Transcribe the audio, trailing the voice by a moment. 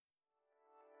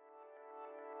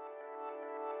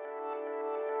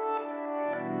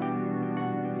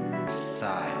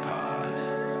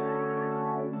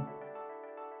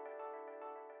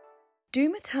Do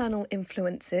maternal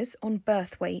influences on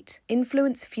birth weight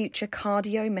influence future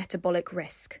cardiometabolic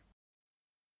risk?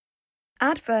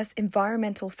 Adverse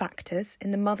environmental factors in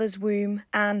the mother's womb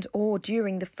and/or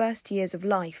during the first years of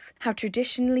life have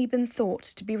traditionally been thought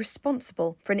to be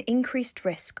responsible for an increased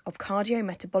risk of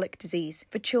cardiometabolic disease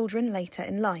for children later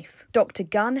in life. Dr.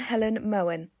 Gunn Helen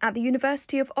Moen at the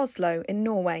University of Oslo in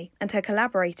Norway and her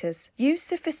collaborators use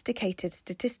sophisticated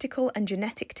statistical and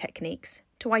genetic techniques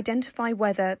to identify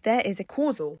whether there is a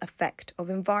causal effect of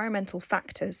environmental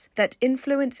factors that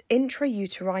influence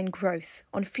intrauterine growth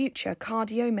on future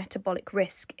cardiometabolic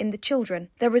risk in the children.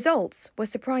 Their results were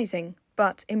surprising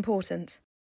but important.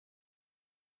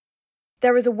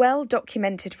 There is a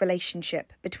well-documented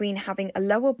relationship between having a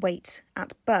lower weight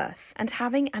at birth and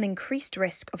having an increased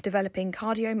risk of developing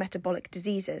cardiometabolic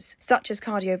diseases, such as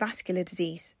cardiovascular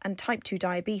disease and type 2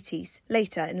 diabetes,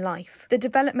 later in life. The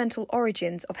developmental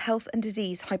origins of health and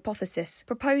disease hypothesis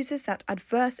proposes that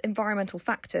adverse environmental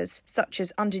factors, such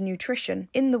as undernutrition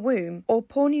in the womb or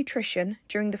poor nutrition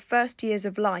during the first years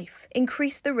of life,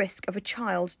 increase the risk of a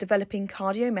child developing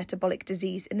cardiometabolic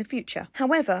disease in the future.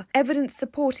 However, evidence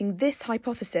supporting this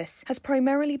hypothesis has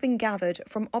primarily been gathered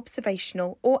from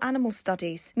observational or animal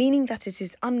studies, meaning that it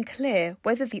is unclear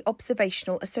whether the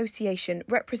observational association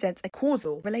represents a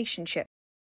causal relationship.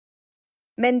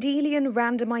 Mendelian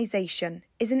randomization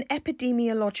is an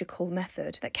epidemiological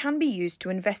method that can be used to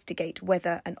investigate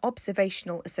whether an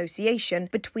observational association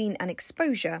between an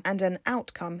exposure and an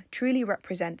outcome truly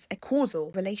represents a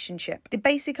causal relationship. The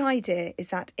basic idea is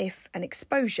that if an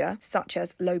exposure, such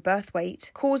as low birth weight,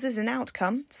 causes an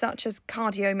outcome, such as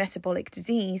cardiometabolic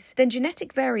disease, then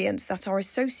genetic variants that are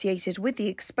associated with the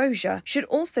exposure should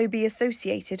also be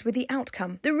associated with the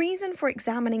outcome. The reason for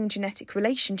examining genetic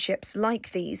relationships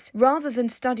like these, rather than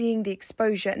studying the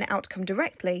exposure and outcome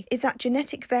directly, is that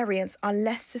genetic variants are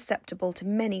less susceptible to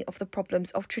many of the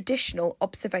problems of traditional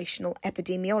observational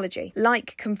epidemiology,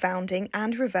 like confounding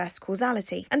and reverse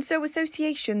causality, and so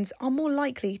associations are more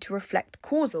likely to reflect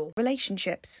causal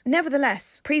relationships.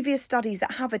 Nevertheless, previous studies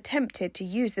that have attempted to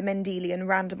use the Mendelian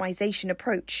randomization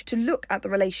approach to look at the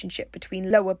relationship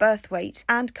between lower birth weight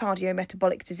and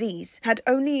cardiometabolic disease had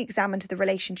only examined the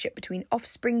relationship between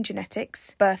offspring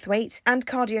genetics, birth weight, and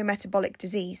cardiometabolic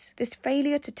disease. This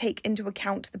failure to take into account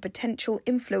the potential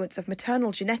influence of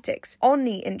maternal genetics on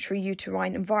the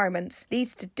intrauterine environments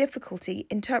leads to difficulty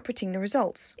interpreting the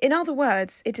results. In other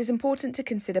words, it is important to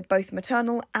consider both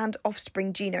maternal and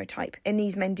offspring genotype in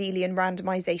these Mendelian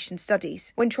randomization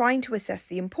studies when trying to assess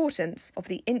the importance of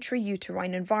the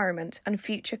intrauterine environment and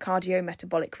future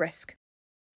cardiometabolic risk.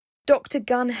 Dr.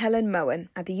 Gunn Helen Moen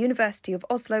at the University of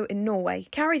Oslo in Norway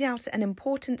carried out an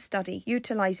important study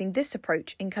utilising this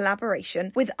approach in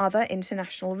collaboration with other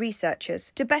international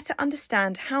researchers to better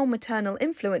understand how maternal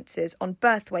influences on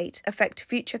birth weight affect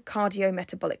future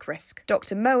cardiometabolic risk.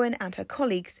 Dr. Moen and her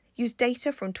colleagues used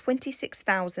data from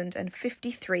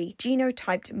 26,053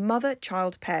 genotyped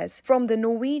mother-child pairs from the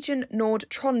Norwegian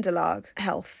Nord-Trøndelag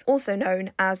Health, also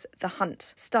known as the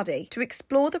HUNT study, to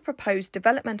explore the proposed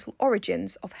developmental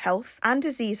origins of health and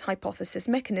disease hypothesis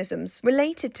mechanisms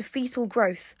related to fetal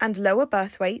growth and lower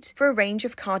birth weight for a range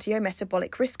of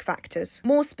cardiometabolic risk factors.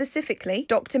 More specifically,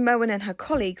 Dr. Moen and her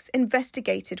colleagues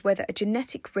investigated whether a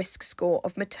genetic risk score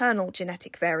of maternal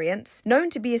genetic variants, known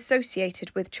to be associated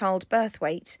with child birth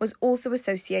weight, was also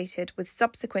associated with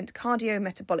subsequent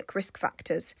cardiometabolic risk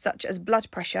factors such as blood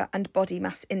pressure and body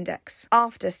mass index,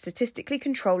 after statistically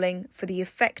controlling for the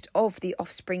effect of the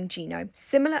offspring genome.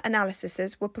 Similar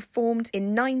analyses were performed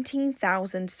in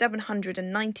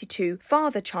 19,792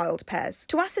 father-child pairs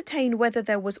to ascertain whether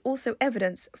there was also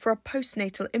evidence for a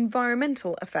postnatal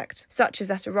environmental effect, such as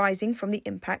that arising from the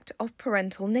impact of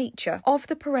parental nature of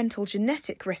the parental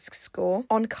genetic risk score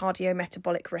on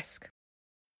cardiometabolic risk.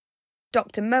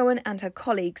 Dr. Moen and her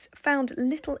colleagues found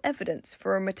little evidence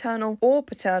for a maternal or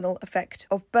paternal effect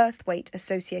of birth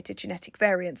weight-associated genetic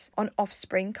variants on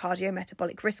offspring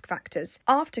cardiometabolic risk factors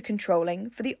after controlling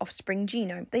for the offspring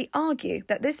genome. They argue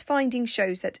that this finding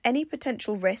shows that any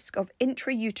potential risk of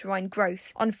intrauterine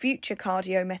growth on future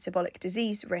cardiometabolic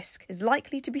disease risk is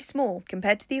likely to be small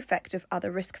compared to the effect of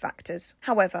other risk factors.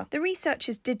 However, the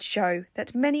researchers did show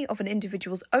that many of an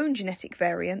individual's own genetic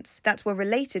variants that were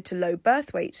related to low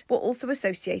birth weight were also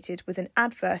associated with an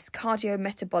adverse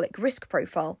cardiometabolic risk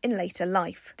profile in later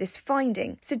life. This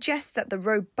finding suggests that the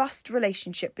robust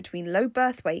relationship between low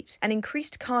birth weight and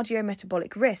increased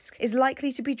cardiometabolic risk is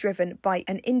likely to be driven by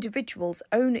an individual's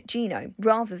own genome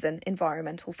rather than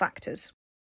environmental factors.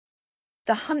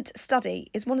 The Hunt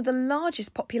study is one of the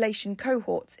largest population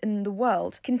cohorts in the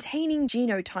world, containing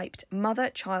genotyped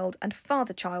mother-child and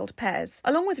father-child pairs,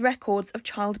 along with records of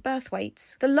child birth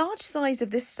weights. The large size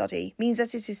of this study means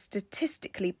that it is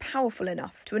statistically powerful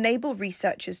enough to enable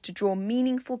researchers to draw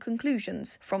meaningful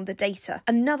conclusions from the data.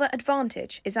 Another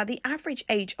advantage is that the average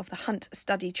age of the Hunt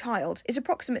study child is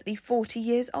approximately 40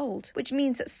 years old, which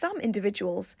means that some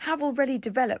individuals have already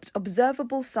developed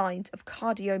observable signs of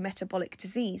cardiometabolic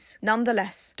disease. Nonetheless,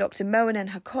 Dr. Moen and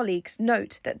her colleagues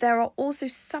note that there are also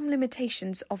some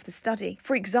limitations of the study.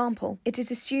 For example, it is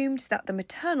assumed that the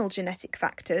maternal genetic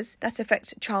factors that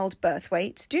affect child birth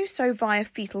weight do so via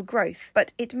fetal growth,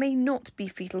 but it may not be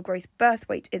fetal growth birth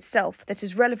weight itself that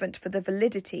is relevant for the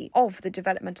validity of the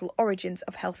developmental origins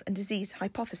of health and disease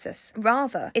hypothesis.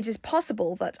 Rather, it is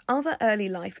possible that other early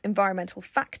life environmental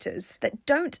factors that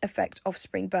don't affect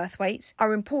offspring birth weight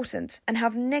are important and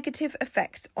have negative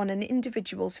effects on an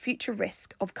individual's future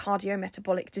risk of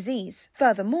cardiometabolic disease.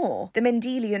 Furthermore, the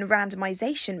Mendelian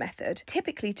randomization method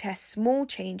typically tests small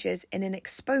changes in an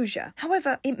exposure.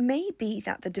 However, it may be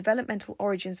that the developmental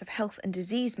origins of health and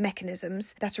disease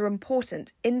mechanisms that are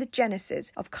important in the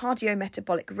genesis of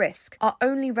cardiometabolic risk are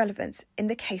only relevant in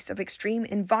the case of extreme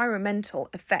environmental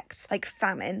effects like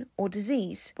famine or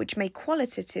disease, which may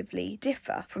qualitatively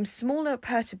differ from smaller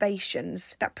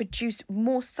perturbations that produce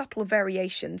more subtle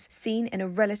variations seen in a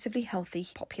relatively healthy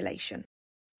population.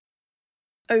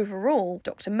 Overall,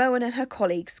 Dr. Moen and her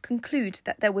colleagues conclude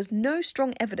that there was no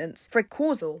strong evidence for a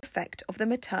causal effect of the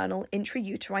maternal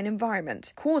intrauterine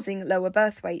environment causing lower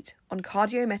birth weight on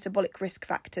cardiometabolic risk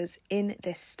factors in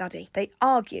this study. They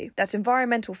argue that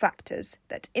environmental factors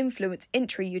that influence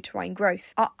intrauterine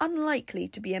growth are unlikely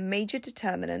to be a major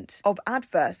determinant of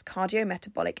adverse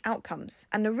cardiometabolic outcomes,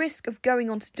 and the risk of going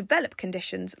on to develop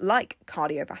conditions like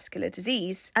cardiovascular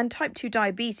disease and type 2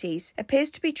 diabetes appears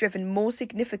to be driven more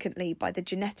significantly by the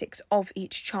genetics of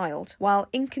each child. While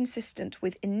inconsistent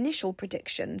with initial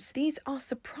predictions, these are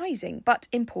surprising but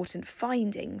important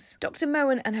findings. Dr.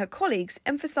 Moen and her colleagues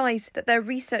emphasise that their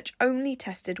research only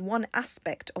tested one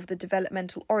aspect of the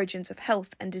developmental origins of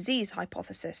health and disease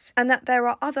hypothesis, and that there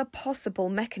are other possible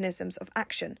mechanisms of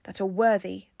action that are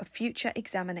worthy of future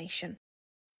examination.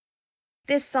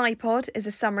 This SciPod is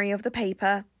a summary of the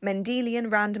paper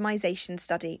Mendelian Randomization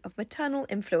Study of Maternal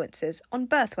Influences on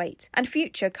Birth Weight and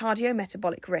Future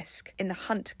Cardiometabolic Risk in the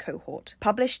Hunt Cohort,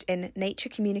 published in Nature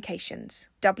Communications,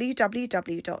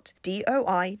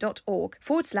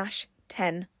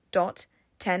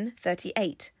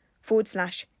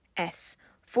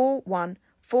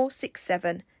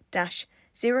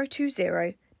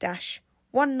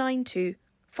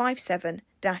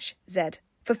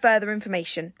 For further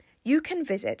information, you can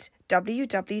visit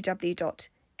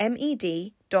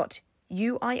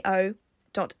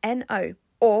www.med.uio.no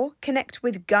or connect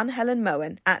with Gun Helen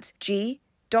Moen at g.h.moen,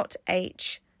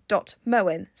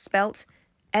 spelt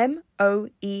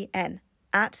M-O-E-N,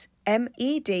 at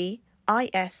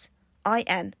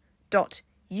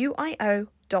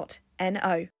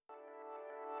medicin.uio.no.